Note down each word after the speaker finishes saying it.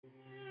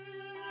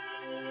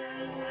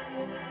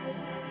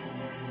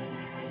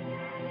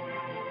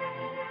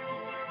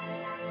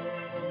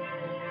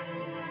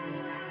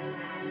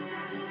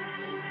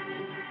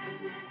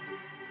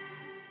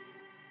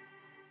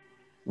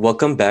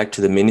Welcome back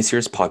to the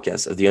miniseries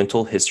podcast of the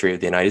Untold History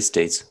of the United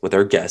States with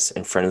our guest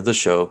and friend of the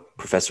show,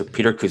 Professor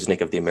Peter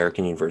Kuznick of the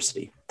American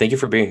University. Thank you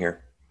for being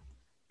here.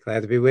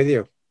 Glad to be with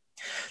you.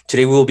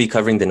 Today, we will be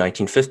covering the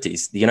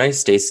 1950s, the United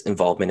States'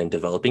 involvement in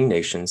developing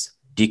nations,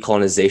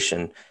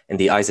 decolonization, and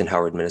the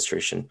Eisenhower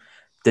administration.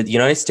 Did the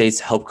United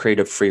States help create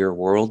a freer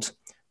world?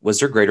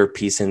 Was there greater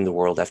peace in the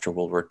world after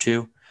World War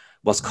II?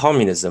 Was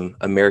communism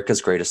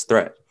America's greatest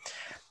threat?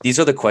 These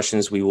are the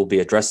questions we will be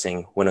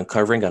addressing when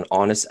uncovering an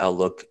honest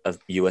outlook of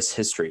U.S.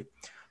 history.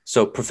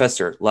 So,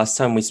 Professor, last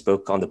time we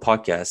spoke on the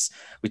podcast,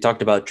 we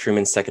talked about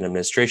Truman's second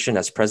administration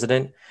as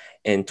president,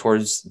 and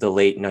towards the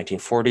late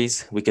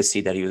 1940s, we could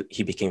see that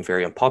he became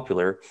very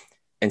unpopular.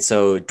 And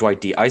so Dwight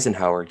D.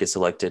 Eisenhower gets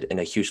elected in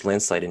a huge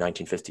landslide in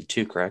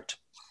 1952, correct?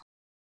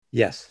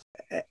 Yes.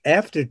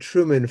 After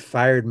Truman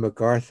fired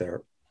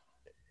MacArthur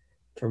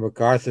for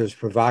MacArthur's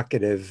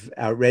provocative,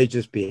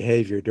 outrageous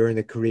behavior during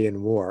the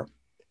Korean War,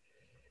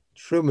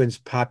 Truman's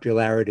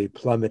popularity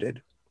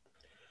plummeted.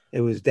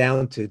 It was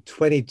down to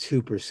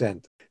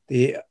 22%.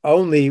 The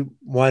only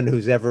one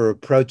who's ever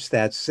approached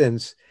that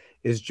since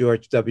is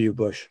George W.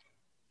 Bush.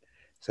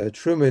 So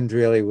Truman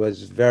really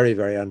was very,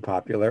 very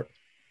unpopular.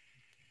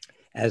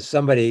 As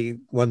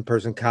one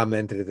person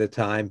commented at the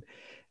time,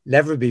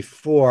 never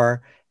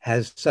before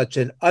has such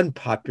an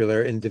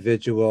unpopular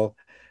individual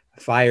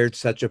fired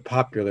such a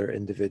popular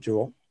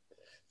individual.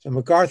 So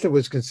MacArthur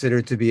was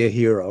considered to be a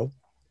hero.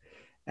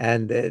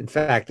 And in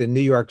fact, in New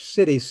York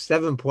City,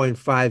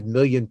 7.5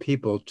 million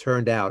people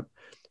turned out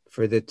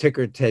for the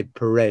ticker tape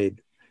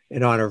parade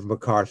in honor of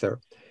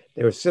MacArthur.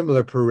 There were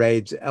similar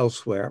parades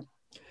elsewhere.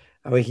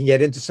 We can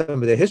get into some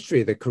of the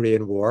history of the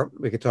Korean War.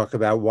 We could talk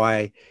about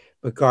why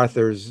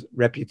MacArthur's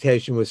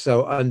reputation was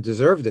so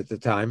undeserved at the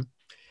time.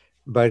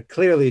 But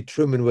clearly,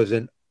 Truman was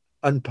an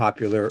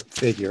unpopular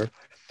figure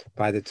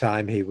by the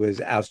time he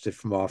was ousted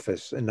from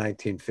office in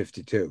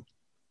 1952.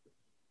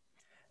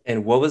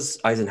 And what was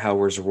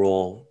Eisenhower's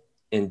role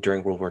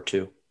during World War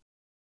II?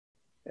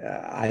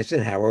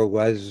 Eisenhower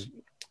was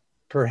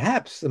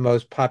perhaps the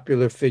most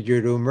popular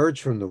figure to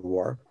emerge from the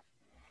war.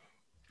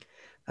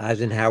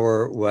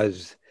 Eisenhower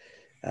was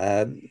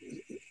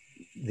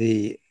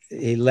he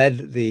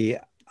led the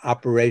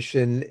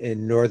operation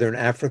in Northern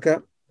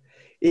Africa,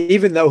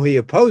 even though he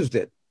opposed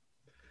it.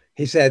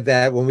 He said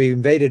that when we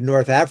invaded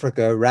North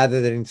Africa,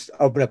 rather than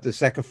open up the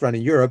second front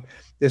of Europe,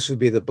 this would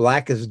be the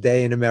blackest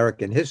day in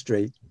American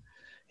history.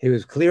 He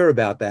was clear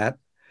about that,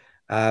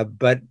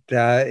 but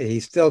he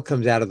still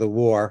comes out of the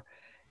war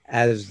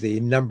as the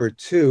number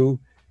 2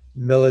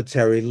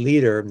 military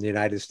leader in the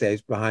United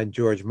States behind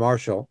George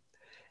Marshall,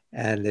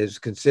 and is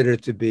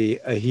considered to be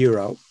a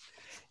hero.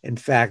 In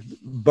fact,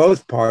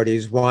 both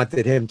parties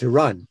wanted him to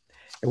run.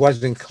 It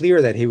wasn't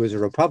clear that he was a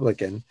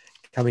Republican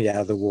coming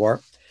out of the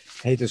war.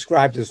 He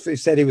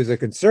said he was a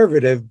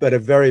conservative, but a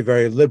very,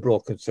 very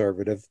liberal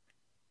conservative.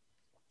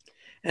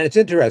 And it's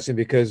interesting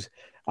because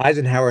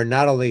Eisenhower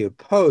not only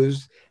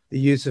opposed the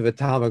use of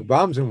atomic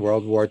bombs in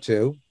World War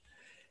II,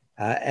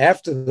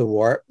 after the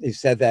war, he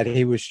said that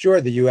he was sure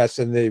the US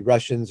and the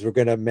Russians were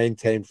going to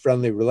maintain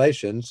friendly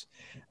relations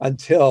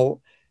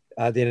until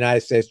the United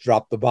States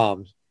dropped the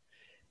bombs.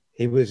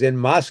 He was in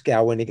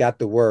Moscow when he got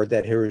the word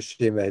that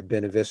Hiroshima had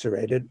been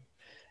eviscerated,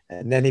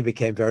 and then he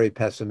became very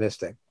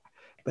pessimistic.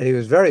 But he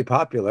was very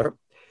popular.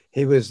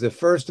 He was the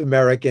first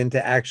American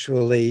to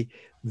actually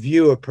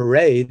view a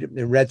parade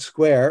in Red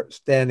Square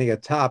standing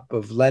atop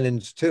of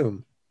Lenin's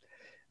tomb.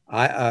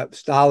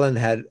 Stalin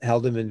had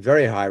held him in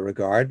very high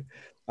regard.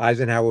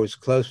 Eisenhower was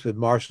close with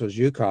Marshal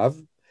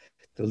Zhukov,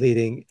 the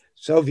leading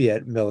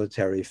Soviet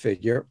military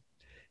figure.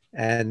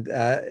 And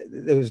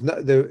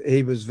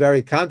he was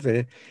very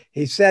confident.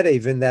 He said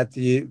even that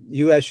the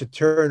U.S. should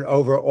turn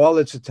over all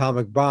its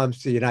atomic bombs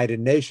to the United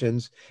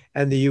Nations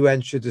and the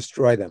UN should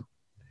destroy them.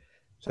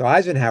 So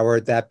Eisenhower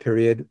at that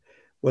period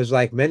was,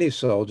 like many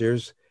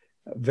soldiers,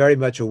 very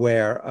much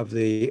aware of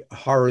the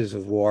horrors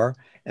of war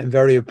and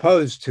very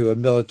opposed to a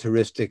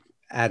militaristic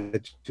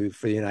attitude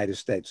for the United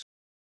States.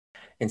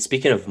 And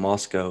speaking of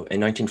Moscow, in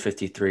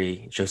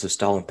 1953, Joseph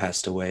Stalin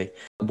passed away.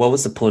 What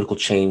was the political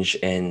change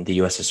in the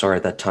USSR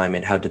at that time,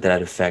 and how did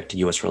that affect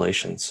U.S.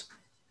 relations?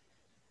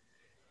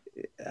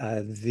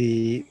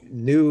 The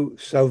new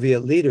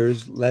Soviet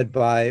leaders, led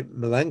by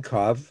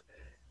Malenkov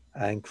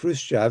and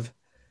Khrushchev,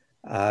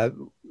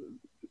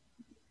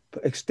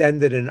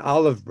 extended an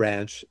olive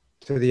branch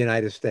to the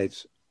United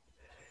States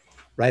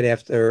right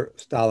after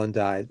Stalin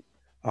died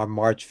on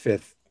March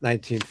 5th,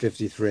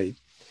 1953.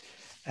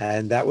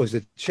 And that was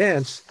a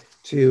chance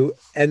to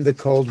end the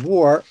Cold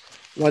War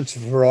once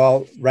and for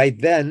all right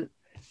then,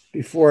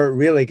 before it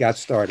really got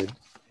started.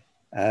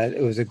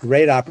 It was a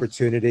great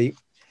opportunity.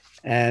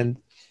 But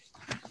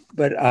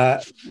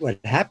what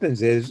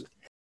happens is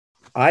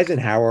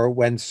Eisenhower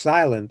went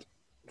silent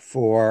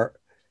for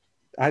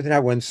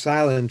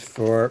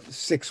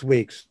 6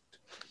 weeks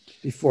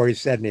before he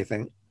said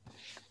anything.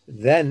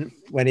 Then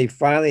when he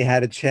finally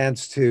had a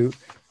chance to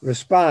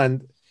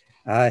respond,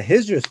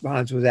 his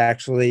response was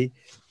actually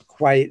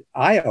quite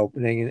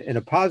eye-opening in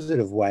a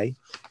positive way.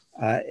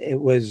 It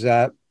was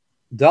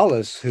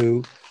Dulles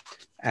who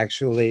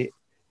actually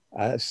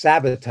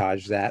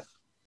sabotaged that.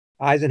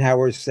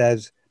 Eisenhower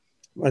says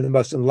one of the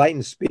most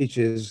enlightened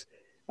speeches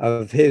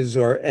of his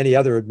or any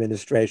other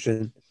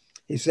administration.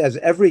 He says,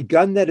 every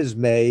gun that is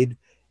made,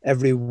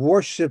 every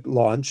warship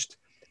launched,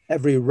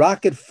 every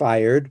rocket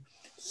fired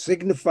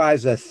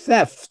signifies a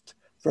theft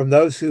from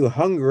those who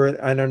hunger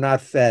and are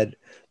not fed,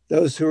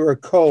 those who are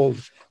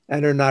cold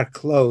and are not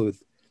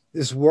clothed.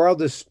 This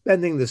world is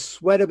spending the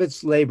sweat of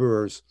its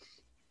laborers,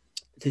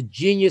 the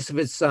genius of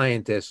its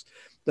scientists,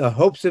 the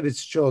hopes of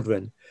its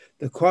children.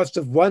 The cost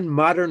of one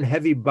modern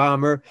heavy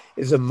bomber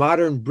is a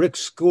modern brick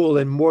school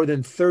in more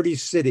than 30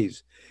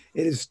 cities.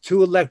 It is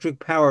two electric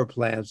power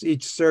plants,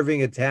 each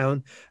serving a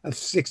town of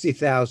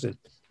 60,000.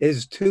 It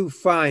is two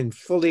fine,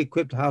 fully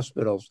equipped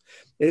hospitals.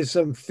 It is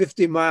some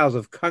 50 miles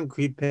of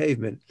concrete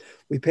pavement.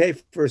 We pay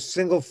for a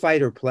single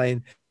fighter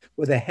plane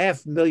with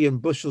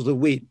 500,000 bushels of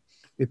wheat.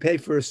 We pay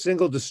for a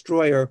single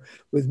destroyer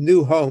with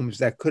new homes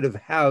that could have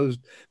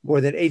housed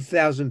more than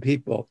 8,000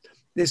 people.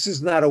 This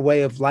is not a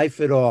way of life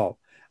at all.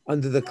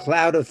 Under the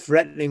cloud of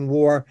threatening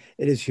war,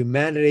 it is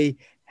humanity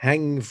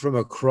hanging from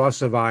a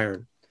cross of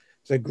iron.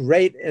 It's a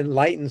great,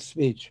 enlightened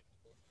speech.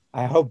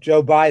 I hope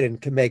Joe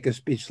Biden can make a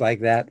speech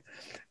like that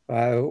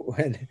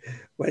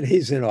when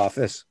he's in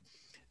office.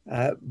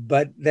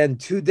 But then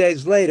 2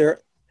 days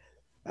later,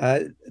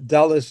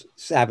 Dulles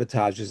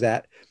sabotages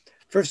that.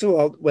 First of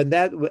all, when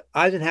that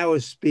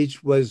Eisenhower's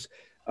speech was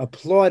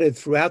applauded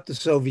throughout the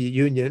Soviet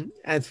Union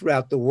and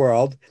throughout the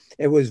world,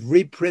 it was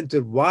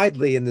reprinted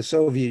widely in the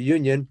Soviet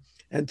Union.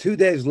 And 2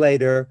 days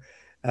later,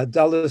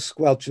 Dulles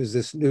squelches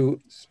this new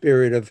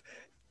spirit of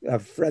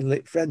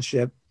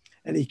friendship,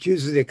 and he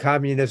accuses the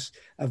communists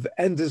of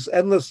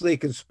endlessly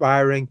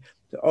conspiring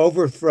to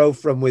overthrow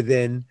from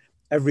within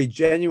every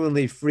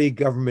genuinely free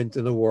government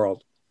in the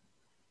world.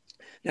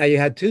 Now, you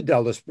had two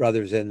Dulles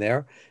brothers in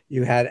there.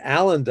 You had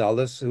Allen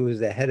Dulles, who was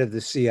the head of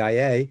the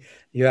CIA.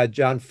 You had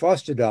John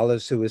Foster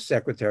Dulles, who was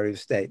Secretary of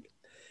State.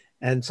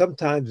 And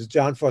sometimes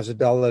John Foster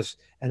Dulles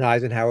and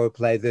Eisenhower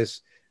play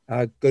this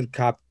good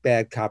cop,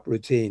 bad cop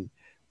routine,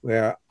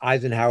 where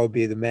Eisenhower would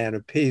be the man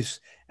of peace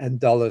and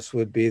Dulles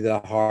would be the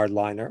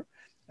hardliner.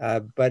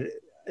 But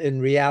in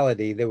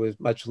reality, there was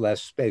much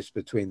less space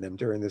between them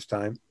during this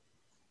time.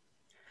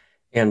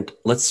 And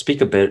let's speak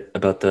a bit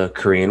about the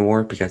Korean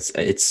War because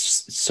it's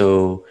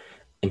so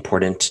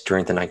important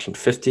during the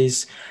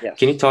 1950s.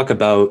 Can you Yes. talk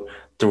about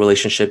the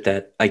relationship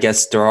that I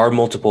guess there are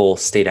multiple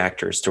state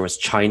actors? There was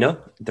China,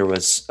 there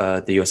was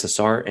the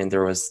USSR, and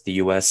there was the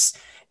US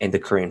and the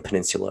Korean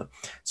Peninsula.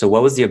 So,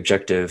 what was the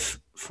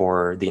objective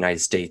for the United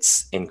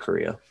States in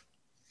Korea?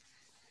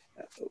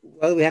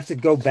 Well, we have to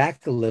go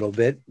back a little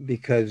bit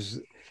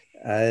because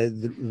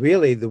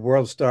really the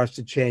world starts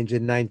to change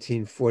in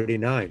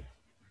 1949.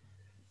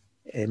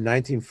 In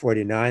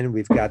 1949,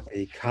 we've got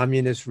the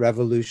Communist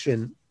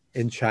Revolution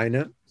in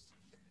China,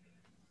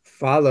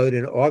 followed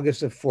in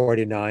August of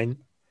 49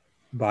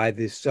 by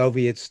the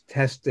Soviets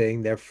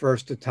testing their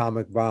first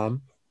atomic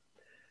bomb.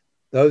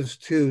 Those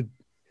two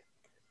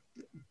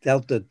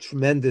dealt a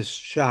tremendous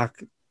shock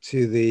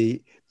to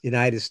the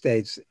United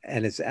States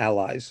and its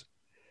allies.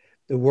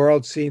 The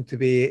world seemed to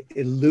be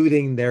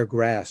eluding their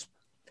grasp.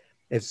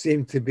 It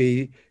seemed to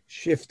be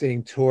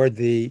shifting toward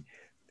the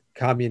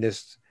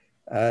communist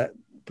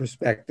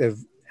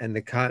perspective, and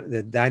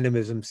the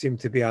dynamism seemed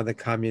to be on the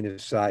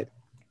communist side.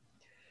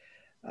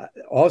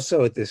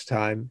 Also at this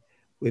time,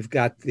 we've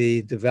got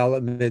the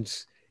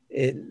developments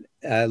in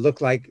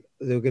look like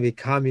there are going to be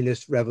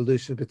communist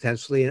revolution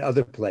potentially in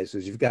other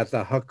places. You've got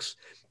the Huks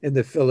in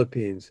the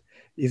Philippines.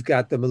 You've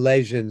got the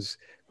Malaysians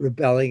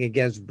rebelling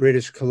against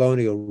British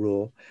colonial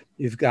rule.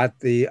 You've got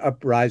the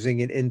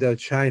uprising in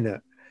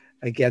Indochina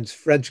against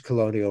French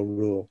colonial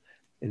rule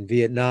in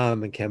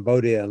Vietnam and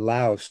Cambodia and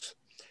Laos.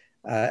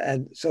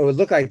 And so it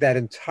looked like that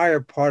entire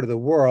part of the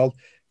world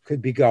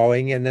could be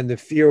going. And then the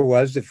fear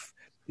was if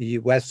the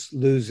US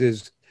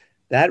loses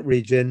that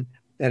region,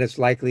 then it's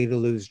likely to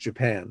lose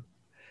Japan.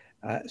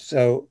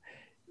 So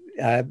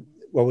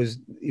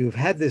you've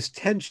had this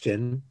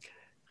tension.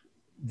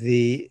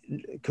 The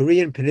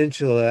Korean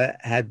Peninsula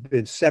had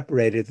been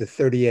separated the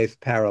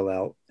 38th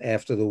parallel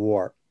after the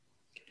war.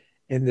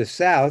 In the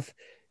South,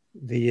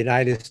 the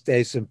United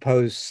States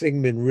imposed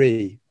Syngman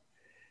Rhee,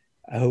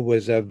 who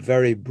was a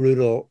very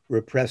brutal,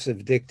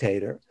 repressive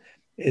dictator.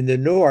 In the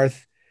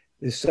North,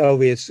 the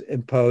Soviets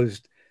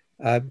imposed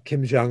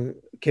Kim Il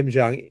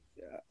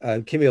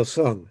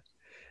Sung,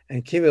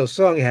 and Kim Il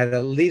Sung had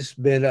at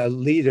least been a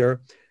leader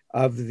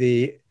of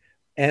the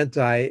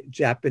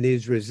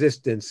anti-Japanese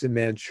resistance in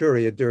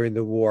Manchuria during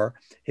the war.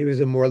 He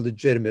was a more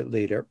legitimate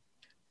leader,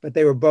 but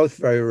they were both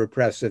very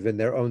repressive in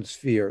their own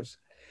spheres.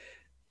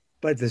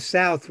 But the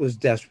South was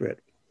desperate.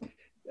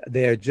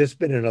 There had just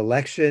been an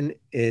election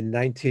in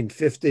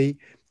 1950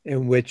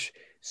 in which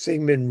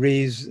Syngman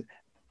Rhee's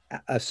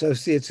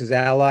associates, his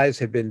allies,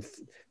 had been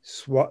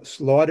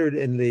slaughtered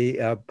in the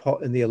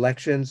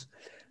elections.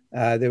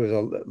 There was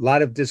a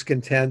lot of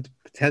discontent,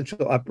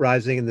 potential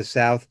uprising in the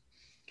South.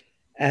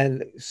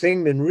 And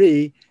Syngman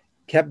Rhee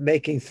kept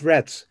making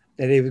threats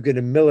that he was going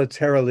to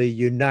militarily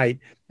unite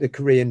the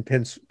Korean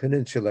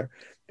Peninsula.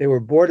 There were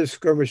border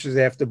skirmishes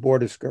after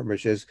border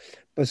skirmishes,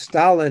 but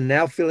Stalin,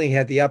 now feeling he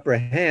had the upper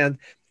hand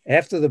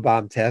after the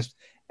bomb test,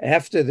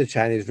 after the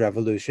Chinese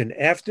Revolution,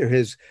 after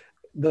his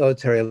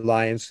military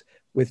alliance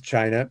with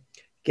China,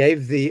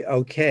 gave the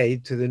okay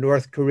to the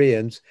North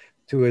Koreans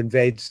to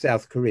invade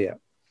South Korea.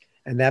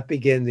 And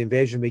the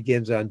invasion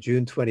begins on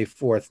June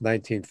 24th,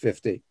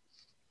 1950.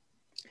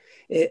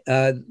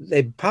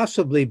 They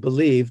possibly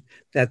believed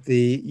that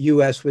the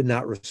U.S. would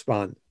not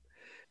respond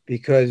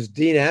because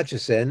Dean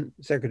Acheson,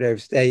 Secretary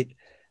of State,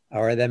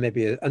 or that may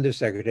be an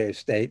Undersecretary of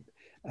State,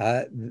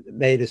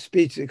 made a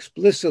speech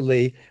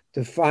explicitly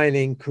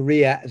defining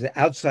Korea as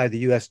outside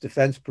the U.S.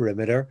 defense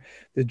perimeter.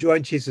 The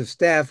Joint Chiefs of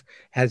Staff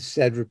has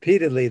said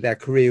repeatedly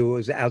that Korea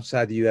was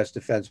outside the U.S.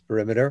 defense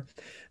perimeter.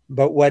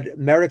 But what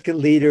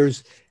American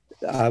leaders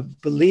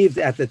believed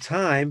at the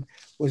time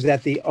was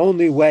that the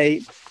only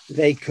way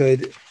they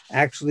could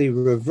actually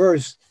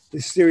reverse the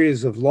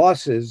series of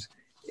losses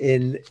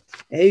in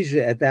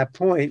Asia at that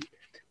point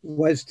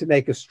was to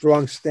make a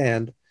strong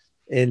stand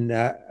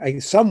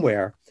in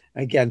somewhere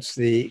against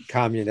the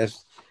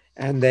communists,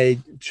 and they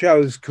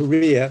chose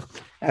Korea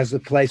as the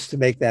place to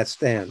make that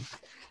stand.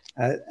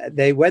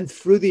 They went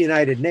through the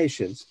United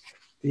Nations.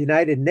 The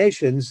United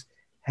Nations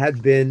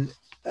had been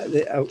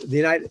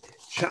the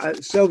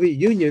Soviet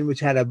Union,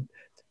 which had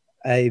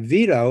a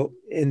veto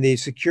in the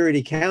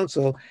Security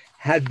Council,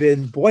 had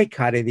been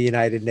boycotting the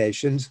United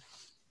Nations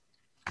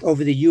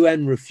over the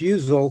UN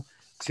refusal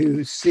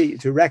to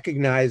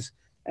recognize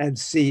and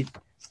seat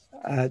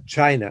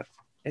China.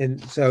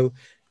 And so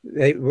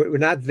they were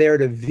not there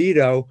to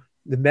veto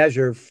the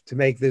measure to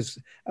make this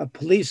a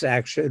police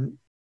action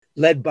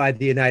led by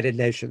the United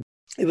Nations.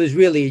 It was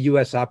really a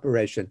U.S.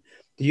 operation.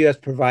 The U.S.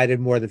 provided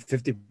more than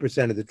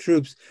 50% of the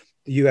troops.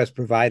 The U.S.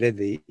 provided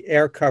the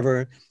air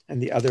cover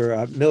and the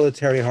other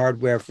military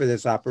hardware for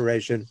this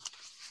operation.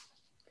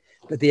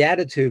 But the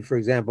attitude, for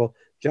example,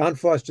 John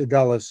Foster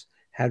Dulles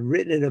had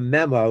written in a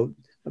memo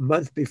a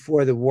month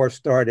before the war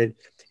started.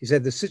 He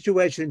said, the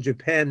situation in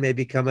Japan may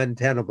become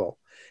untenable,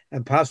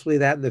 and possibly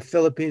that in the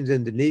Philippines,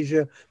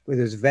 Indonesia, where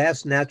there's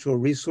vast natural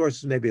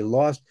resources may be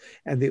lost,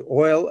 and the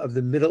oil of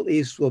the Middle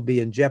East will be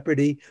in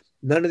jeopardy.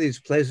 None of these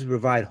places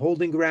provide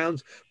holding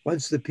grounds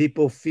once the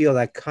people feel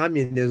that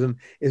communism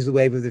is the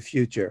wave of the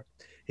future.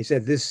 He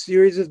said, this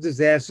series of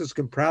disasters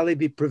can probably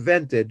be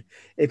prevented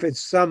if at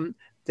some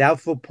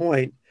doubtful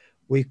point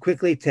we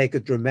quickly take a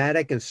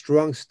dramatic and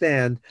strong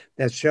stand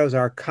that shows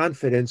our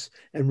confidence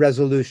and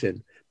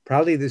resolution.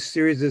 Probably this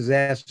series of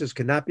disasters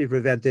cannot be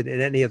prevented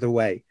in any other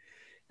way.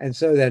 And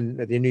so then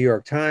the New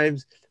York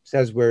Times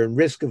says we're in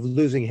risk of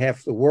losing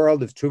half the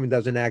world if Truman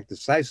doesn't act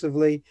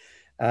decisively.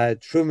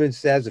 Truman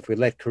says if we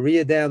let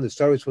Korea down, the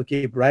Soviets will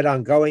keep right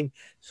on going,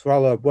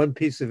 swallow up one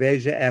piece of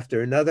Asia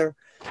after another.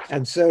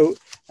 And so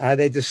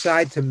they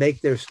decide to make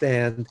their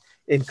stand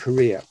in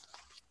Korea.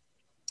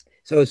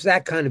 So it's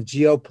that kind of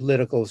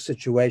geopolitical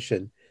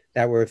situation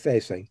that we're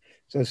facing.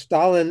 So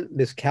Stalin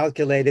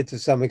miscalculated to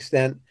some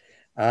extent,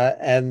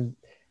 and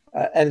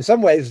in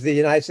some ways, the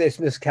United States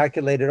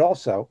miscalculated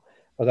also,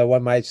 although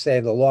one might say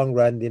in the long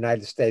run, the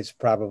United States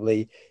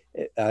probably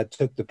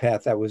took the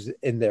path that was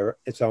in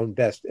its own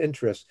best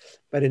interest.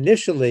 But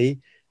initially,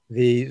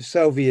 the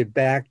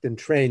Soviet-backed and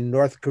trained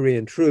North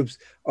Korean troops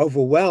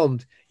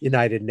overwhelmed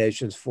United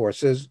Nations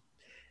forces.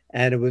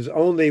 And it was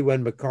only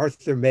when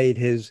MacArthur made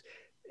his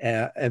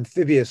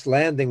amphibious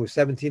landing with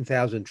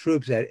 17,000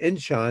 troops at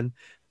Incheon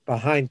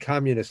behind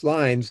communist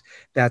lines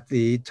that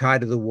the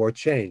tide of the war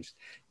changed.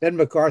 Then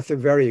MacArthur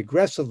very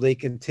aggressively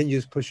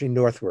continues pushing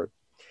northward.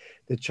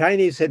 The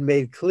Chinese had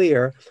made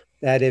clear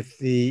that if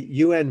the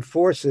UN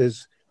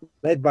forces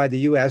led by the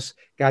US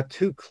got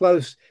too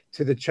close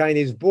to the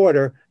Chinese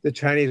border, the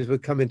Chinese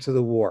would come into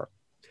the war.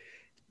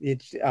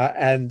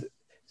 And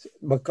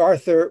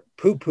MacArthur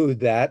poo-pooed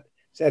that,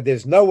 said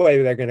there's no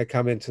way they're going to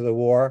come into the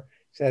war,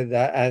 said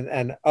that,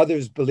 and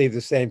others believe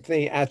the same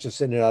thing,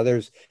 Acheson and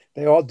others.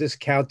 They all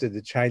discounted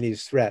the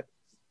Chinese threat.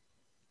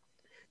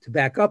 To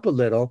back up a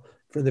little,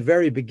 from the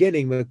very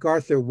beginning,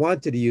 MacArthur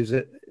wanted to use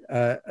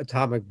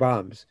atomic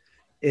bombs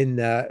in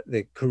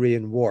the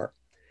Korean War.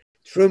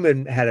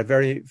 Truman had a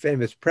very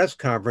famous press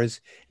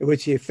conference in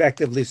which he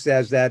effectively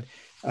says that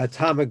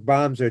atomic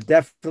bombs are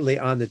definitely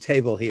on the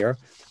table here.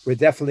 We're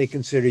definitely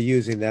consider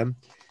using them,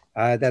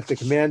 that the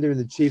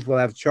commander-in-chief will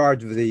have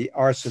charge of the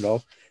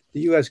arsenal.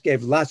 The U.S.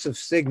 gave lots of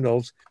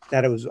signals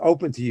that it was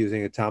open to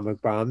using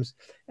atomic bombs.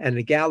 And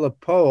the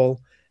Gallup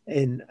poll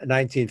in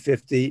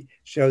 1950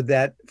 showed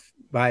that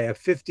by a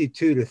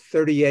 52 to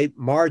 38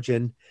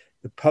 margin,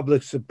 the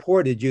public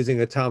supported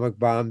using atomic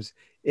bombs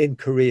in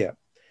Korea.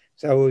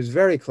 So it was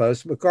very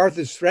close.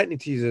 MacArthur's threatening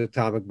to use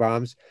atomic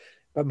bombs,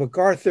 but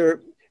a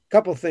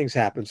couple things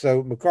happen.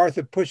 So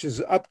MacArthur pushes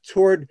up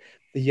toward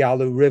the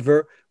Yalu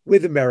River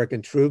with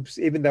American troops,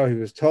 even though he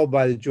was told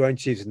by the Joint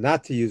Chiefs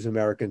not to use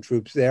American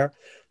troops there.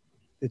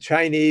 The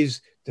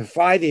Chinese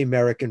defy the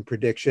American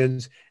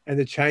predictions, and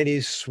the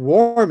Chinese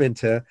swarm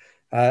into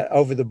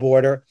over the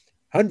border,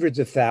 hundreds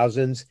of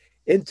thousands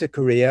into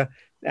Korea.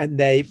 and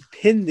they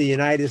pinned the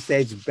United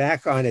States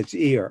back on its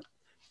ear.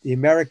 The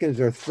Americans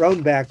are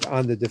thrown back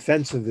on the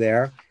defensive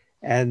there,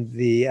 and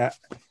the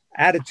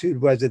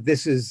attitude was that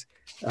this is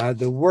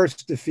the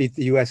worst defeat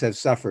the U.S. has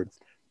suffered.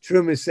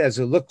 Truman says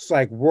it looks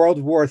like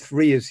World War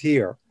III is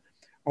here.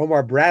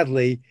 Omar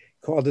Bradley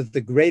called it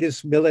the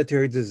greatest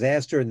military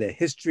disaster in the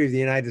history of the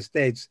United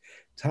States.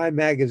 Time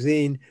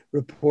magazine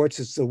reports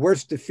it's the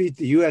worst defeat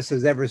the U.S.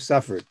 has ever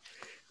suffered.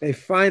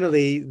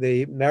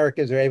 The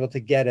Americans are able to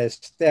get a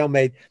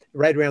stalemate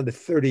right around the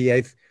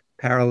 38th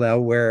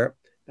parallel where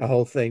the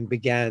whole thing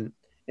began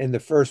in the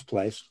first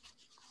place.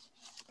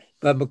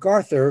 But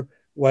MacArthur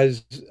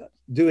was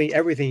doing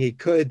everything he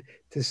could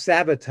to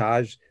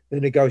sabotage the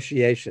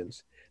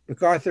negotiations.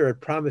 MacArthur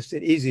had promised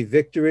an easy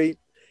victory.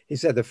 He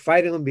said the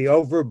fighting will be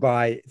over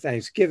by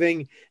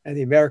Thanksgiving and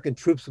the American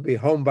troops will be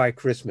home by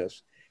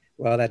Christmas.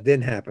 Well, that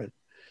didn't happen.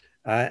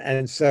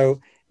 And so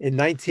in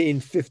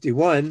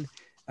 1951,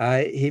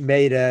 he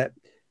made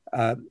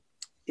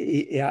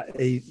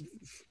he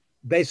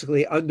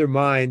basically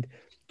undermined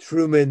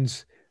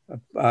Truman's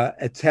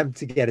attempt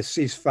to get a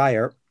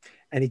ceasefire,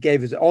 and he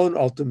gave his own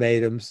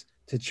ultimatums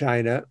to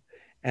China.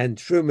 And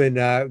Truman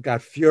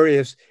got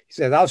furious. He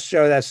said, "I'll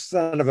show that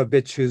son of a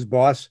bitch who's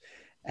boss."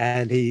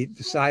 And he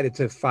decided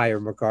to fire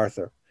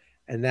MacArthur.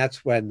 And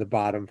that's when the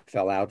bottom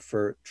fell out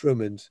for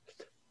Truman's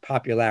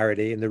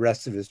popularity in the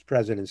rest of his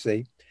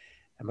presidency.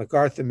 And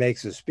MacArthur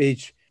makes a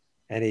speech,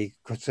 and he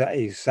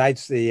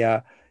cites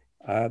the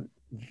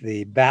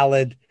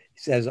ballad. He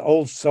says,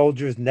 "Old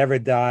soldiers never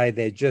die;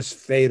 they just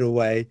fade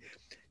away."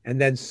 And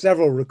then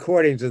several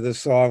recordings of the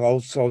song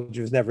 "Old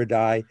Soldiers Never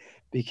Die"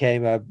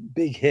 became a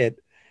big hit,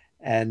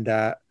 and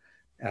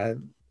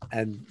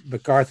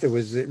MacArthur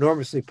was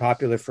enormously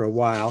popular for a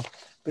while.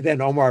 But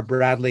then Omar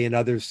Bradley and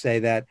others say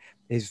that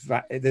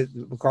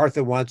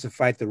MacArthur wants to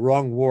fight the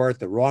wrong war at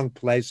the wrong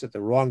place at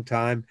the wrong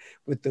time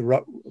with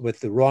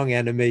the wrong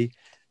enemy,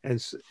 and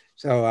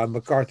so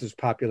MacArthur's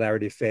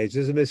popularity fades.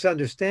 There's a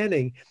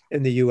misunderstanding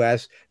in the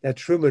U.S. that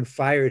Truman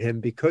fired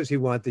him because he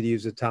wanted to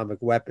use atomic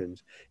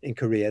weapons in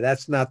Korea.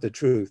 That's not the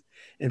truth.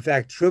 In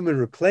fact, Truman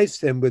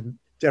replaced him with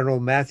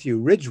General Matthew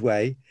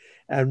Ridgway,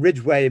 and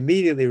Ridgway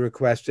immediately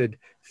requested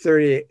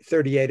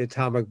 38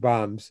 atomic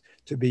bombs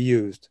to be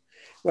used.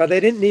 Well,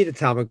 they didn't need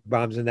atomic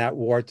bombs in that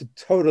war to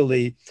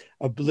totally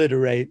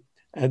obliterate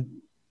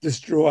and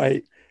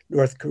destroy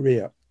North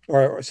Korea,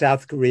 or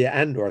South Korea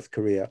and North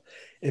Korea.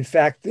 In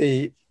fact,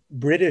 the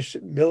British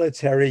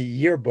military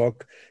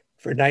yearbook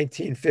for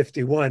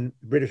 1951,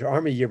 British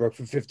Army yearbook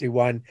for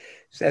 51,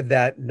 said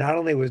that not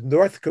only was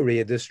North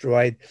Korea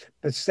destroyed,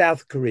 but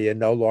South Korea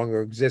no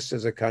longer exists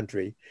as a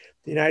country.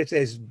 The United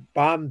States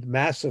bombed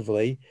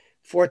massively,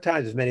 4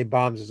 times as many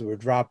bombs as were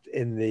dropped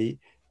in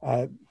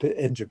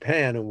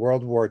Japan in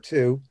World War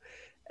II,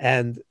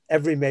 and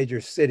every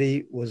major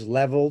city was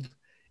leveled.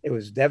 It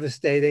was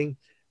devastating.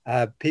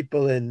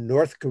 People in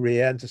North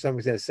Korea and to some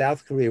extent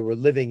South Korea were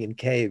living in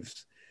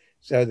caves.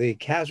 So the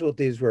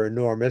casualties were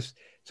enormous.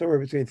 Somewhere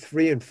between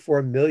 3 and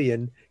 4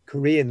 million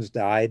Koreans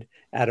died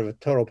out of a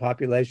total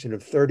population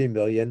of 30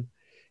 million,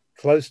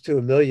 close to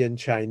 1 million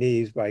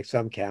Chinese by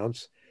some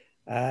counts,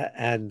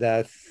 and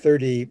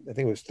 30, I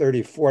think it was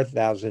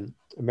 34,000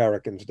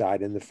 Americans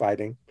died in the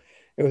fighting.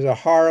 It was a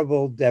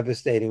horrible,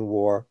 devastating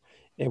war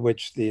in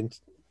which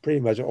pretty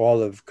much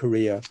all of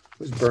Korea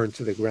was burned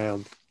to the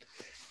ground.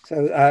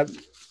 So,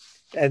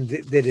 and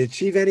did it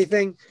achieve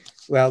anything?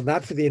 Well,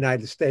 not for the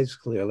United States,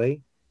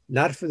 clearly,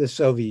 not for the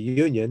Soviet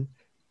Union.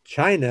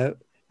 China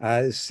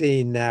is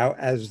seen now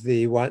as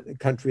the one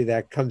country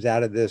that comes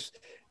out of this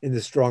in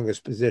the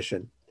strongest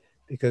position,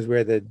 because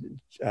where the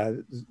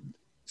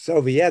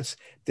Soviets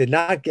did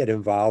not get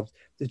involved,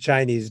 the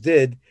Chinese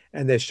did,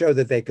 and they showed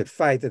that they could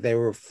fight, that they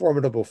were a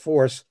formidable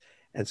force,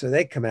 and so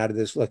they come out of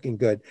this looking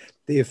good.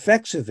 The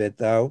effects of it,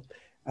 though,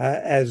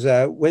 as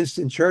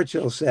Winston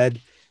Churchill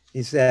said,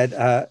 he said,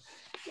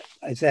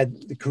 I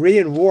said, the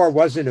Korean War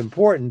wasn't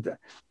important. He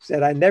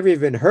said, I never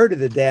even heard of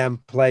the damn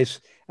place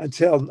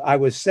until I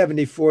was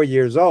 74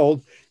 years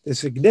old. The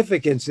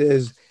significance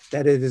is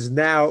that it has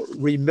now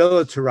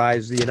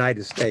remilitarized the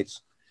United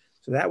States.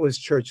 So that was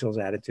Churchill's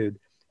attitude,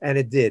 and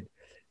it did.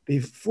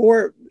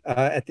 Before,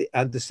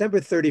 on December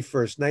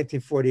 31st,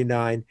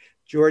 1949,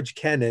 George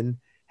Kennan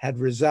had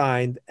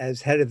resigned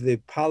as head of the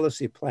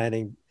policy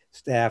planning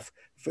staff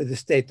for the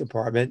State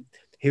Department.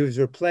 He was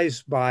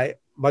replaced by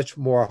much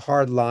more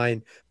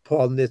hardline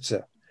Paul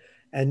Nitze.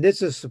 And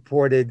Nitze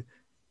supported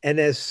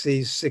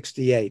NSC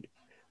 68,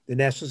 the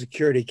National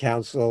Security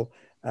Council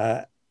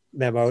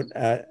memo,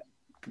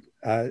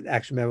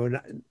 Action Memo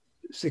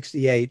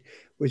 68,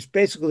 which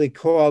basically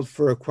called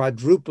for a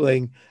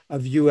quadrupling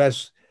of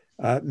U.S.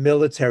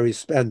 Military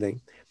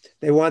spending.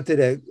 They wanted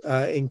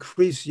to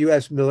increase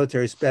U.S.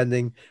 military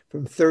spending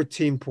from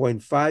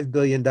 $13.5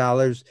 billion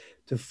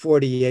to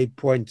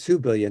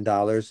 $48.2 billion.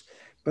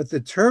 But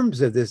the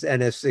terms of this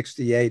NS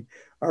 68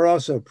 are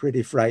also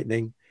pretty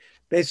frightening.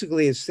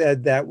 Basically, it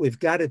said that we've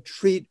got to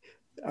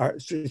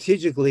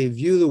strategically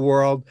view the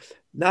world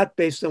not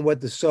based on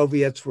what the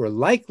Soviets were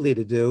likely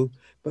to do,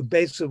 but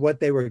based on what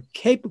they were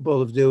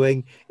capable of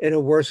doing in a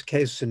worst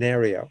case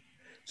scenario.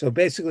 So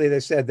basically, they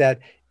said that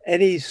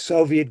any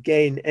Soviet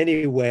gain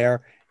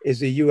anywhere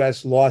is a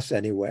US loss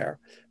anywhere.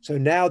 So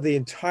now the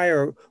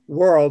entire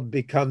world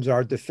becomes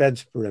our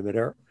defense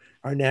perimeter,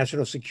 our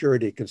national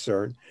security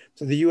concern.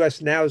 So the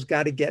US now has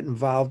got to get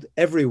involved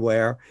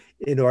everywhere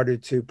in order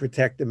to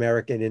protect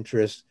American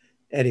interests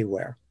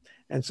anywhere.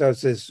 And so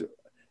it's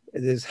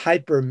this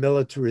hyper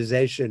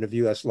militarization of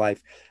US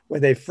life.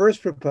 When they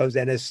first proposed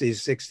NSC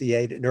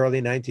 68 in early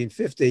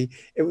 1950,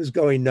 it was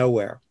going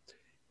nowhere.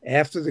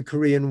 After the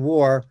Korean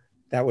War,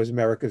 that was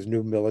America's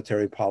new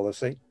military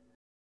policy.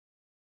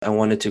 I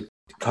wanted to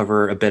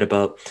cover a bit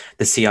about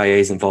the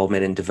CIA's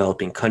involvement in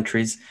developing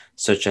countries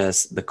such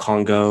as the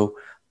Congo,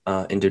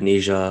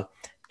 Indonesia,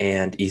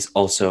 and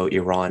also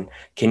Iran.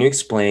 Can you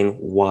explain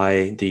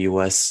why the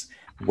US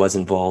was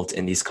involved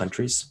in these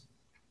countries?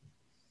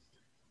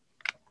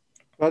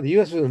 Well, the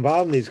U.S. was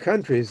involved in these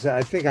countries.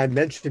 I think I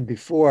mentioned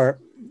before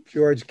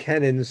George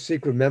Kennan's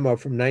secret memo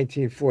from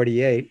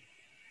 1948,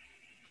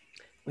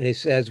 when he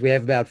says we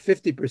have about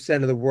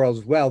 50% of the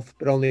world's wealth,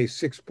 but only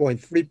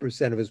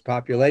 6.3% of its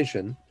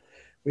population.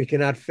 We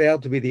cannot fail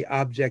to be the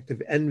object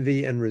of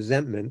envy and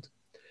resentment.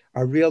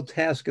 Our real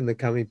task in the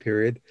coming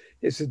period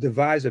is to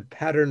devise a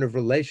pattern of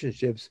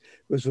relationships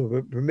which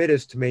will permit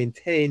us to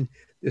maintain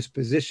this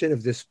position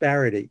of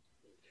disparity.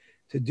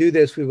 To do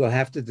this, we will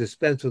have to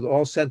dispense with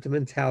all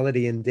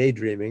sentimentality and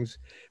daydreamings.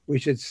 We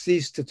should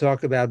cease to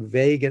talk about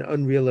vague and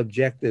unreal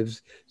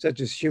objectives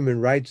such as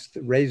human rights,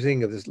 the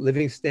raising of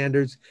living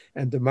standards,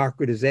 and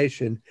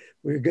democratization.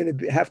 We're going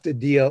to have to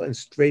deal in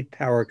straight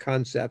power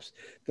concepts.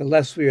 The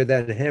less we are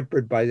then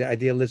hampered by the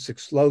idealistic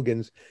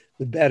slogans,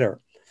 the better.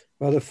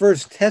 Well, the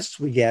first test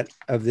we get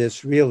of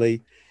this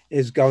really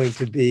is going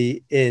to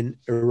be in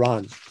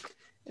Iran.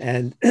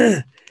 And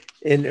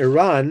in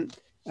Iran,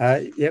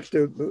 you have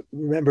to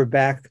remember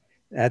back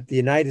that the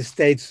United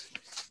States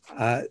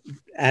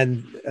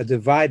and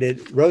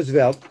divided,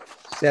 Roosevelt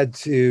said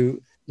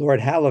to Lord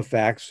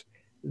Halifax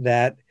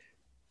that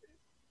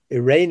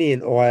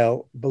Iranian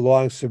oil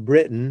belongs to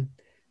Britain,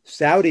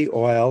 Saudi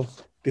oil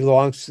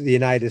belongs to the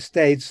United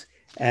States,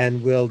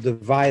 and will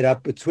divide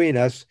up between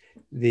us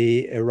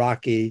the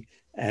Iraqi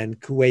and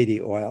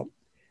Kuwaiti oil.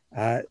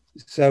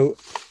 So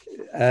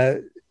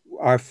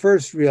our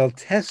first real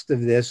test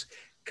of this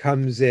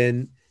comes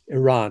in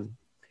Iran.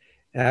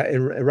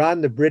 In Iran,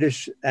 the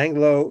British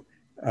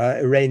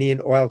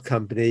Anglo-Iranian Oil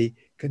Company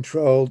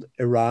controlled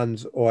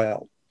Iran's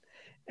oil,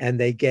 and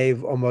they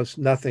gave almost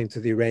nothing to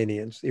the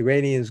Iranians. The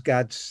Iranians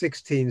got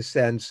 16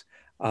 cents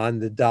on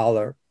the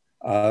dollar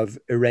of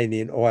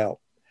Iranian oil,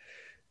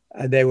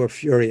 and they were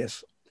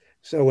furious.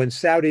 So when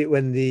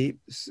the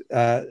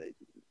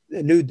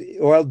new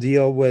oil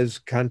deal was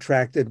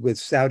contracted with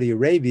Saudi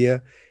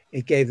Arabia,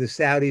 it gave the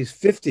Saudis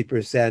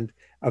 50%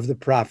 of the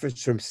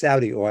profits from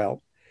Saudi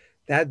oil.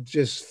 That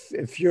just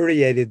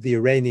infuriated the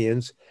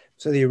Iranians.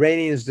 So the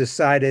Iranians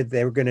decided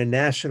they were going to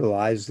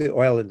nationalize the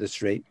oil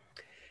industry.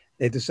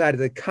 They decided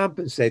to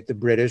compensate the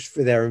British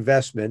for their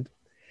investment,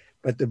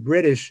 but the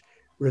British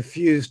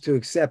refused to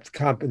accept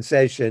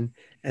compensation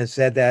and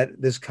said that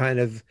this kind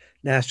of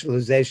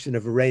nationalization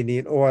of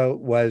Iranian oil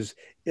was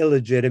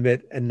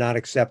illegitimate and not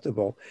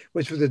acceptable,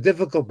 which was a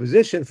difficult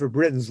position for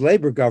Britain's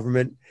Labour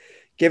government,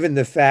 given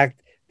the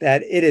fact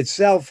that it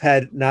itself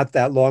had not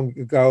that long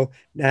ago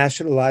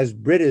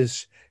nationalized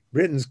Britain's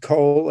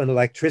coal and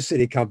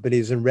electricity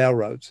companies and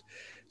railroads.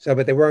 So,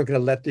 but they weren't going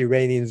to let the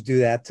Iranians do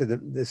that to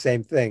the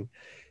same thing.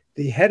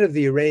 The head of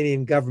the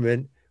Iranian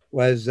government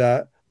was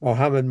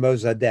Mohammad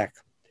Mossadegh.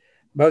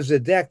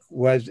 Mossadegh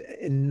was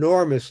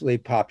enormously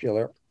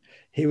popular.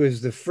 He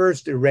was the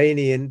first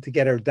Iranian to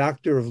get a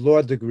Doctor of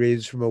Law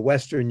degrees from a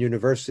Western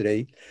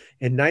university.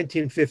 In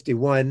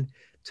 1951,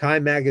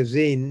 Time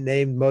magazine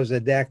named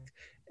Mossadegh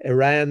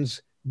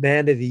Iran's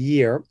Man of the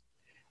Year.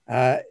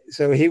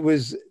 So he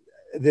was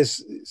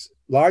this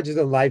larger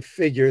than life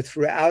figure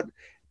throughout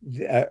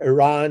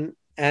Iran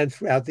and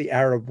throughout the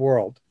Arab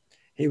world.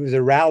 He was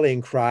a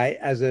rallying cry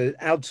as an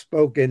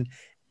outspoken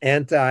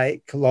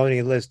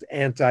anti-colonialist,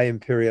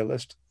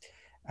 anti-imperialist.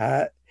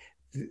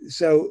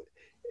 So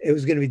it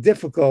was going to be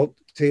difficult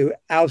to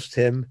oust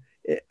him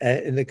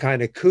in the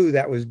kind of coup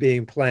that was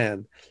being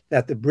planned,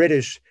 that the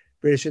British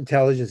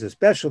intelligence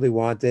especially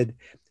wanted.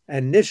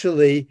 And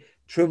initially,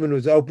 Truman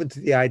was open to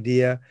the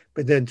idea,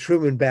 but then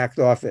Truman backed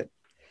off it.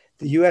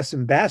 The US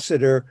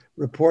ambassador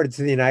reported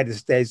to the United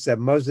States that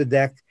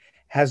Mossadegh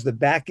has the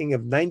backing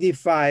of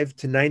 95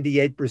 to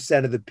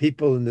 98% of the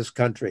people in this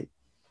country.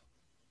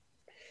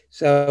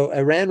 So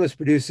Iran was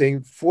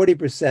producing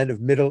 40%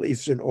 of Middle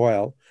Eastern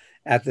oil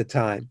at the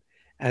time,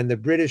 and the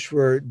British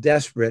were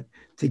desperate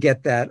to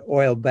get that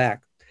oil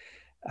back.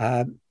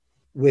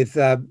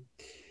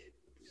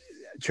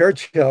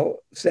 Churchill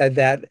said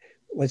that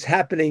what's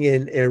happening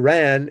in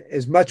Iran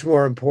is much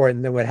more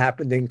important than what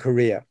happened in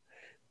Korea.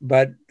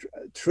 But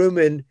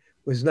Truman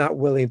was not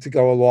willing to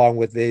go along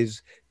with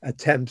these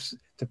attempts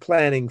to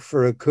planning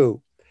for a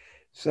coup.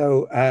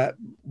 So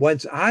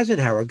once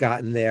Eisenhower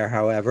got in there,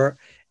 however,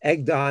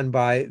 egged on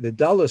by the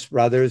Dulles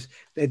brothers,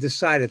 they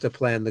decided to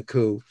plan the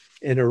coup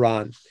in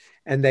Iran.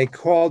 And they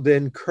called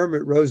in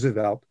Kermit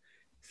Roosevelt,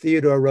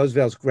 Theodore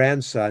Roosevelt's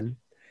grandson.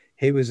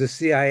 He was the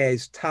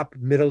CIA's top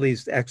Middle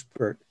East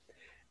expert.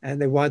 And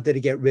they wanted to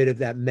get rid of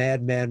that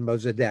madman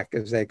Mossadegh,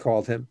 as they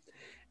called him.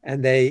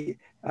 And they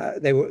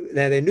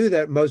knew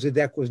that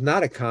Mossadegh was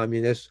not a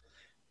communist.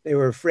 They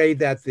were afraid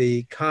that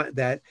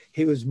that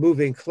he was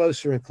moving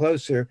closer and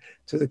closer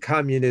to the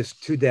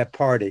communist Tudeh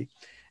party,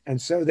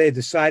 and so they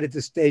decided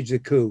to stage the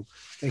coup.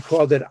 They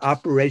called it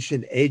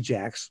Operation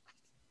Ajax,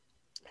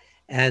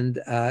 and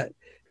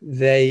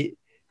they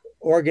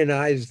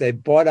organized. They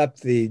bought up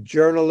the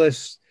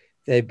journalists.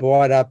 They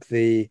bought up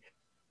they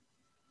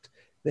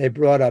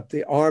brought up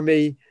the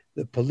army,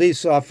 the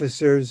police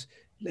officers.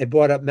 They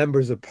brought up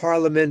members of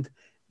parliament.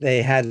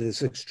 They had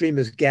this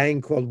extremist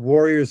gang called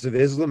Warriors of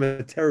Islam,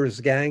 a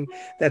terrorist gang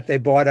that they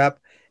bought up.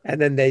 And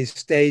then they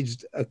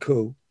staged a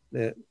coup.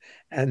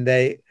 And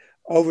they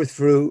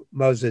overthrew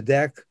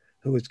Mossadegh,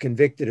 who was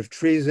convicted of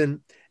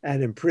treason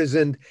and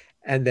imprisoned.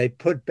 And they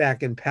put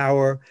back in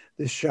power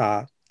the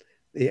Shah,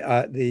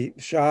 the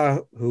Shah,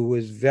 who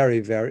was very,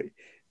 very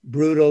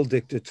brutal,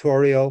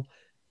 dictatorial.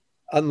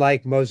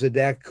 Unlike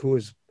Mossadegh, who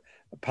was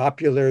a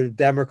popular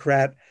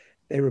Democrat,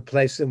 they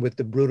replaced him with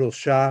the brutal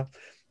Shah.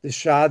 The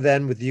Shah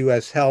then, with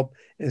U.S. help,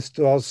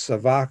 installs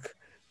SAVAK,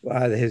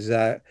 his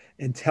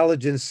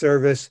intelligence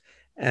service,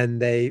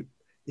 and the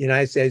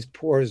United States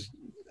pours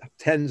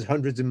tens,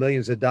 hundreds of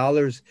millions of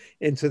dollars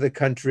into the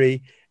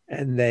country,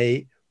 and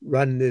they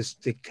run this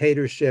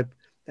dictatorship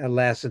that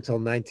lasts until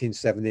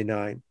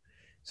 1979.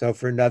 So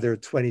for another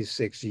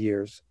 26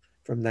 years,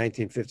 from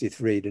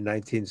 1953 to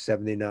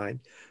 1979.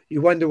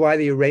 You wonder why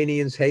the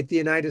Iranians hate the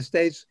United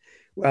States?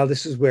 Well,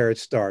 this is where it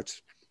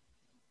starts.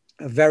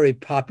 A very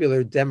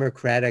popular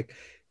Democratic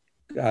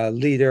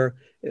leader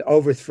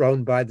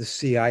overthrown by the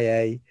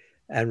CIA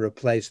and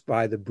replaced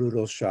by the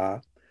brutal Shah.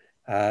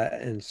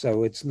 And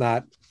so it's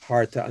not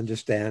hard to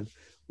understand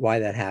why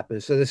that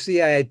happened. So the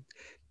CIA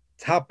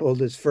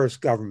toppled its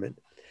first government.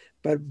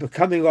 But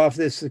coming off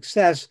this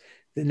success,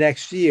 the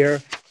next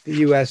year, the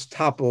US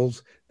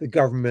topples the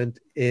government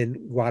in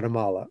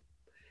Guatemala.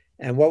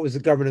 And what was the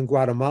government in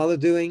Guatemala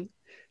doing?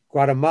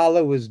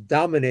 Guatemala was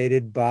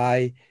dominated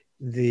by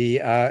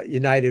the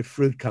United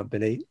Fruit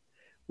Company,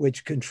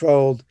 which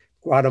controlled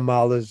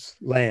Guatemala's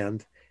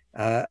land.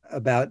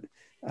 About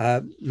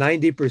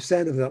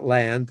 90% of the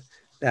land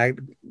that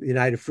the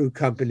United Fruit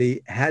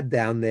Company had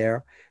down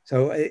there.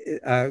 So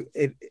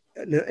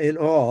in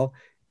all,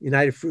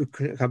 United Fruit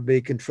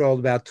Company controlled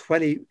about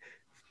 20%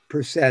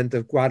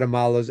 of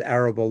Guatemala's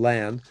arable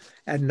land,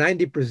 and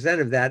 90%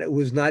 of that it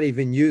was not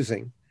even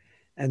using.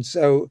 And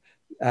so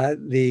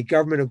the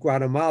government of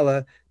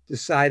Guatemala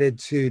decided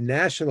to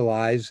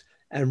nationalize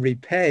and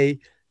repay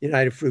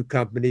United Fruit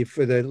Company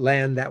for the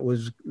land that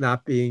was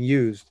not being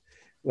used.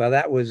 Well,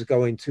 that was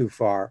going too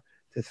far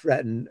to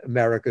threaten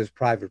America's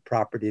private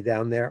property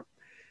down there.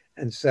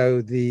 And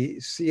so the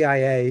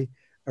CIA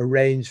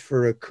arranged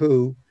for a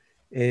coup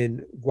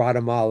in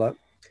Guatemala.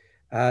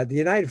 The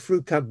United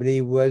Fruit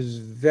Company was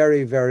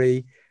very,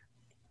 very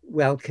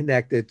well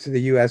connected to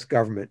the US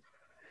government.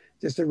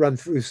 Just to run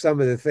through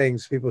some of the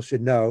things people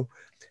should know,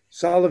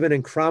 Sullivan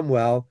and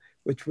Cromwell,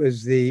 which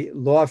was the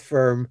law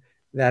firm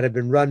that had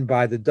been run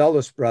by the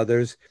Dulles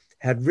brothers,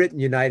 had written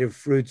United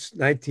Fruit's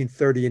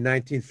 1930 and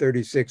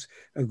 1936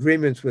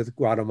 agreements with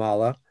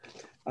Guatemala.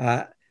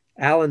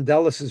 Allen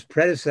Dulles'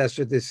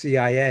 predecessor at the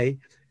CIA,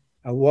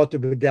 Walter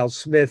Bedell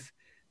Smith,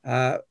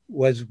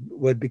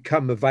 would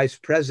become a vice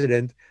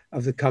president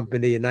of the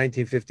company in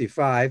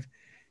 1955.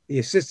 The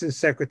Assistant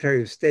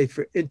Secretary of State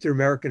for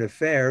Inter-American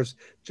Affairs,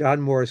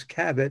 John Morris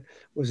Cabot,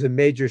 was a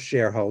major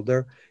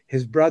shareholder.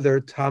 His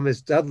brother,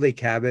 Thomas Dudley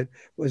Cabot,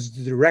 was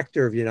the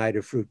director of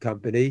United Fruit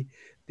Company.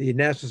 The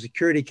National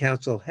Security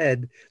Council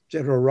head,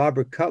 General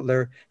Robert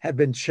Cutler, had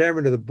been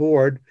chairman of the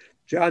board.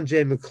 John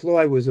J.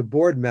 McCloy was a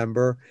board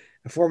member,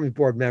 a former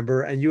board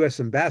member, and U.S.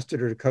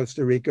 ambassador to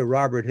Costa Rica,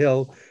 Robert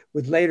Hill,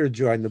 would later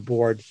join the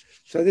board.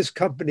 So this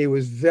company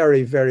was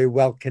very, very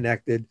well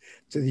connected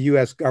to the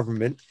U.S.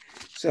 government.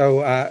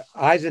 So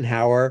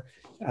Eisenhower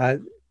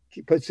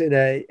puts in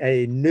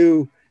a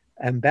new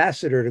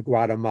ambassador to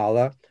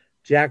Guatemala,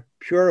 Jack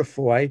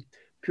Purifoy.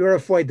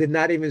 Purifoy did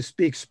not even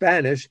speak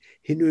Spanish.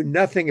 He knew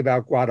nothing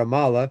about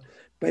Guatemala,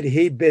 but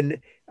he'd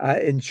been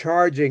in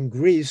charge in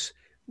Greece,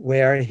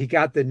 where he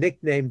got the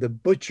nickname the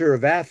Butcher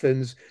of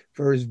Athens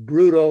for his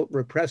brutal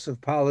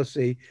repressive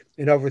policy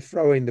in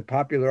overthrowing the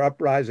popular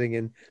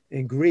uprising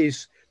in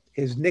Greece.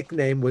 His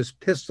nickname was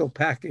Pistol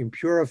Packing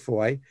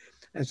Purifoy.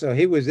 And so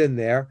he was in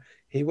there.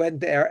 He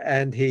went there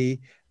and he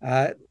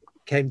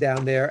came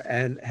down there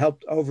and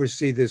helped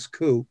oversee this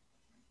coup.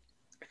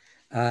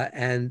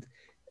 And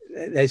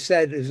they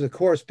said it was, of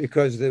course,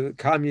 because the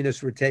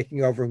communists were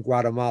taking over in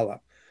Guatemala.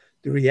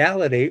 The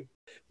reality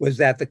was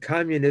that the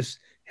communists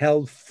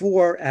held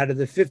 4 out of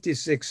the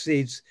 56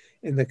 seats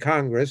in the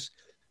Congress,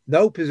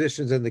 no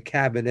positions in the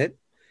cabinet.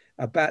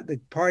 About the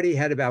party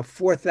had about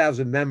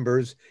 4,000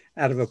 members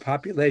out of a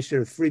population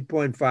of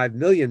 3.5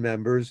 million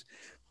members.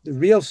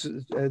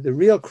 The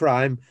real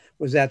crime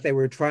was that they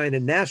were trying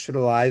to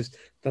nationalize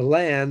the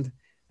land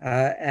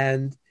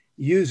and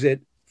use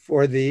it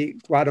for the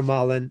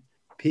Guatemalan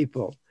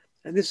people.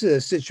 And this is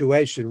a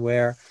situation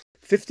where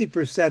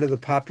 50% of the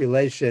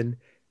population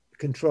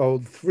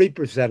controlled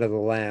 3% of the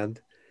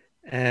land,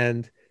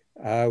 and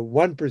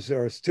 1%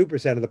 or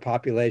 2% of the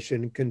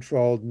population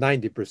controlled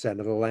 90%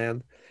 of the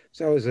land.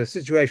 So it was a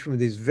situation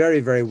with these very,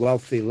 very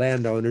wealthy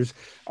landowners.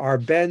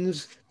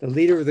 Arbenz, the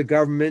leader of the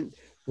government,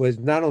 was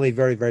not only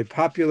very, very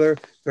popular,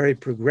 very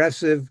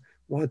progressive,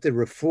 wanted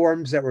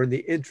reforms that were in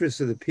the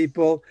interests of the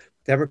people,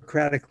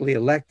 democratically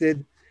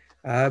elected,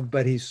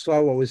 but he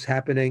saw what was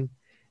happening,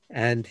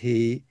 and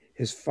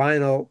his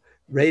final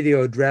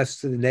radio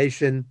address to the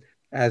nation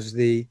as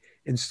the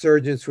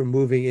insurgents were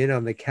moving in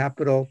on the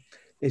capital,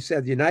 he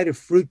said, the United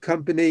Fruit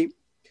Company,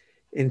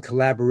 in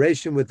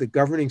collaboration with the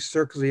governing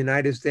circles of the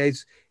United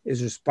States,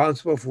 is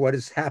responsible for what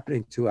is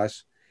happening to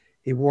us.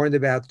 He warned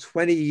about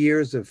 20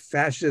 years of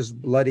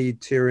fascist, bloody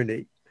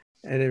tyranny.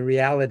 And in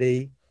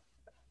reality,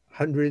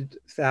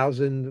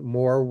 100,000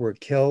 more were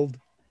killed.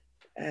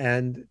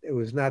 And it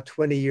was not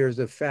 20 years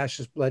of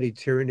fascist, bloody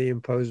tyranny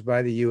imposed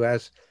by the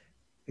US.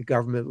 The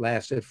government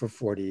lasted for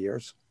 40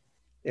 years.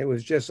 It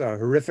was just a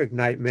horrific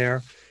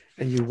nightmare.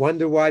 And you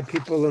wonder why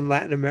people in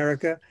Latin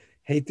America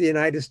hate the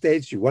United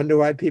States. You wonder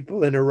why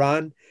people in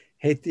Iran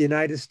hate the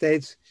United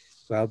States.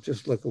 Well,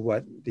 just look at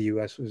what the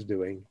US was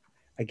doing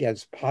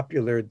against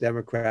popular,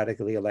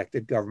 democratically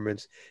elected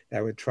governments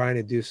that were trying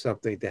to do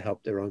something to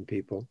help their own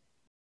people.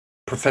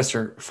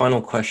 Professor,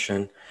 final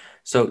question.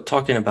 So,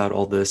 talking about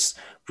all this,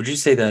 would you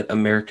say that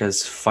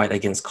America's fight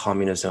against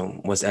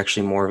communism was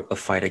actually more a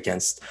fight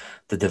against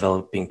the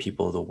developing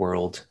people of the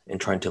world and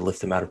trying to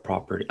lift them out of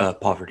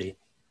poverty?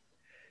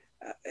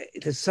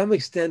 To some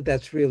extent,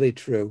 that's really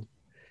true.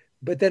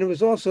 But then it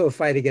was also a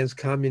fight against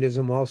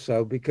communism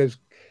also, because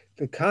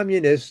the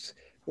communists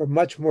were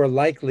much more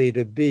likely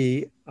to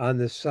be on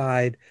the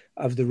side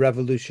of the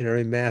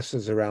revolutionary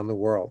masses around the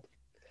world.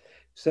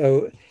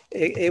 So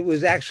it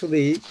was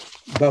actually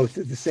both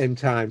at the same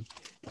time.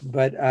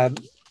 But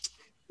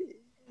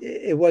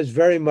it was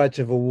very much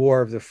of a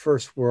war of the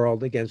first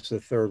world against the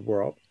third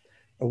world,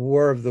 a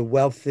war of the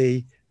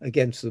wealthy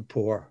against the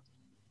poor,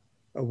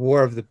 a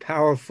war of the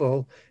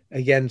powerful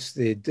against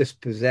the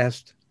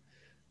dispossessed,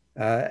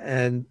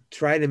 and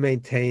try to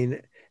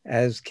maintain,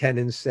 as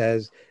Kennan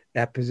says,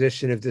 that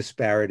position of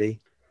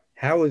disparity.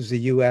 How is the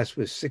US,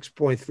 with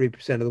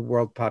 6.3% of the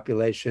world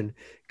population,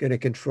 going to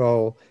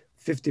control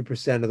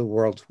 50% of the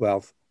world's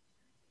wealth?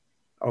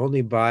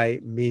 Only by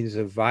means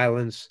of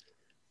violence,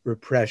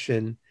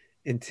 repression,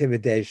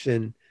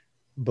 intimidation,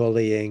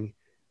 bullying,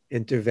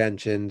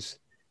 interventions,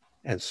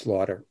 and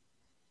slaughter.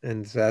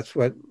 And that's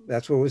what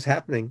was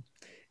happening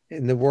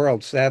in the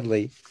world,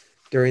 sadly,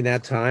 during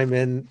that time,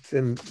 and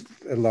to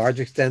a large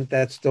extent,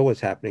 that still was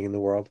happening in the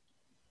world.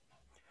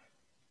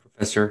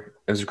 Professor,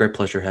 it was a great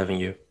pleasure having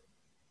you.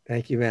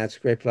 Thank you, Matt. It's a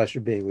great pleasure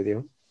being with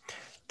you.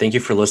 Thank you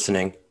for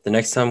listening. The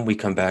next time we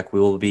come back, we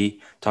will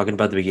be talking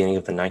about the beginning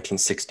of the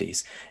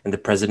 1960s and the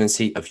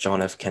presidency of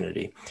John F.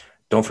 Kennedy.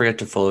 Don't forget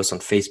to follow us on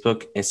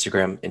Facebook,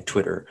 Instagram, and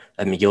Twitter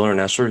at McGill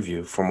International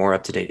Review for more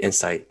up-to-date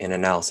insight and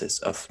analysis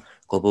of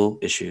global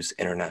issues,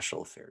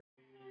 international affairs.